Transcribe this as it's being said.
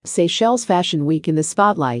Seychelles Fashion Week in the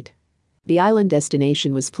spotlight. The island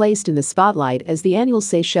destination was placed in the spotlight as the annual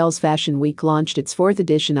Seychelles Fashion Week launched its fourth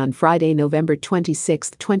edition on Friday, November 26,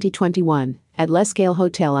 2021, at L'Escale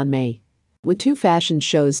Hotel on May. With two fashion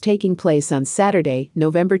shows taking place on Saturday,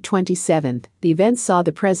 November 27, the event saw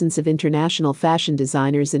the presence of international fashion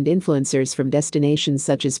designers and influencers from destinations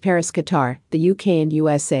such as Paris, Qatar, the UK, and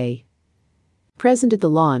USA. Present at the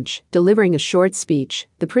launch, delivering a short speech,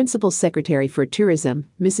 the Principal Secretary for Tourism,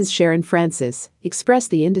 Mrs. Sharon Francis, expressed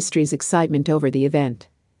the industry's excitement over the event.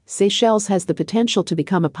 Seychelles has the potential to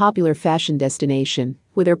become a popular fashion destination,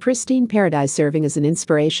 with our pristine paradise serving as an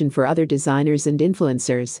inspiration for other designers and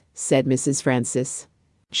influencers, said Mrs. Francis.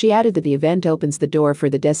 She added that the event opens the door for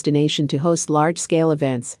the destination to host large-scale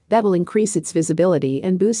events that will increase its visibility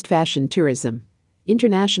and boost fashion tourism.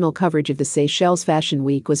 International coverage of the Seychelles Fashion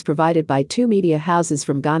Week was provided by two media houses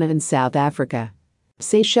from Ghana and South Africa.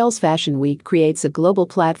 Seychelles Fashion Week creates a global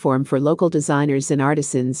platform for local designers and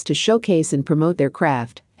artisans to showcase and promote their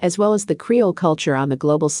craft, as well as the Creole culture on the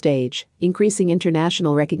global stage, increasing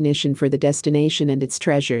international recognition for the destination and its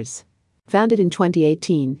treasures. Founded in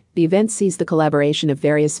 2018, the event sees the collaboration of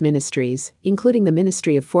various ministries, including the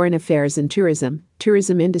Ministry of Foreign Affairs and Tourism,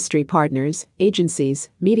 tourism industry partners, agencies,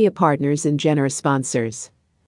 media partners, and generous sponsors.